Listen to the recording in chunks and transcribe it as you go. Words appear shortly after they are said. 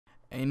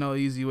Ain't no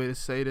easy way to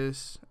say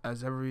this.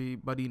 As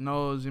everybody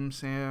knows, you know what I'm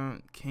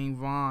saying? King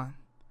Von,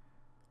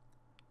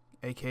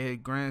 aka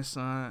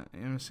grandson, you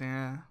know what I'm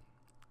saying?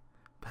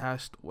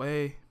 Passed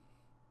away.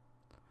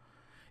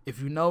 If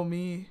you know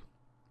me,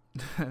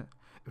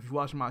 if you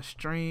watch my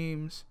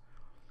streams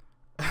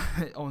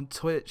on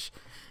Twitch,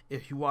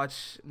 if you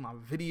watch my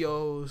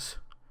videos,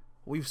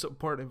 we've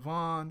supported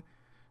Von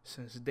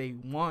since day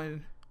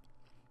one.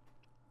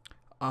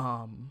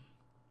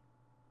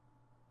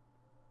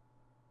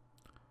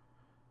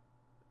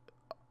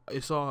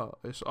 It's all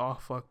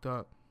fucked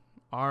up.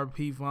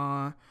 RP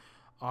Von,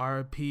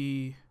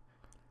 RP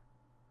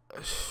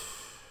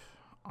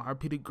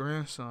the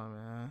grandson,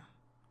 man.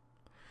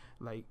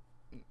 Like,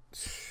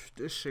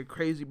 this shit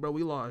crazy, bro.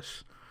 We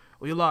lost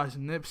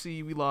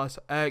Nipsey, we lost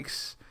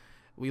X,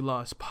 we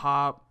lost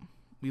Pop,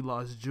 we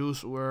lost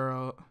Juice WRLD. You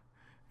know what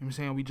I'm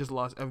saying? We just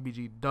lost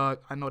FBG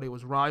Duck. I know they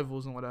was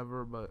rivals and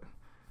whatever, but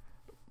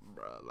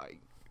bro,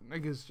 like,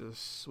 niggas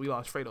just, we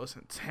lost Fredo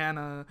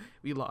Santana,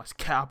 we lost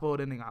Capo,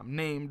 the nigga I'm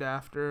named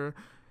after.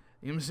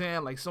 You know what I'm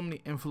saying? Like, so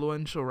many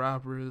influential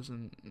rappers,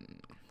 and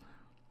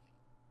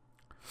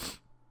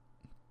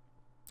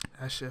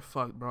that shit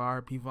fucked, bro.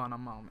 RP Von,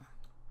 I'm out, man.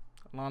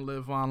 Long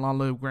live Von, long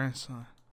live grandson.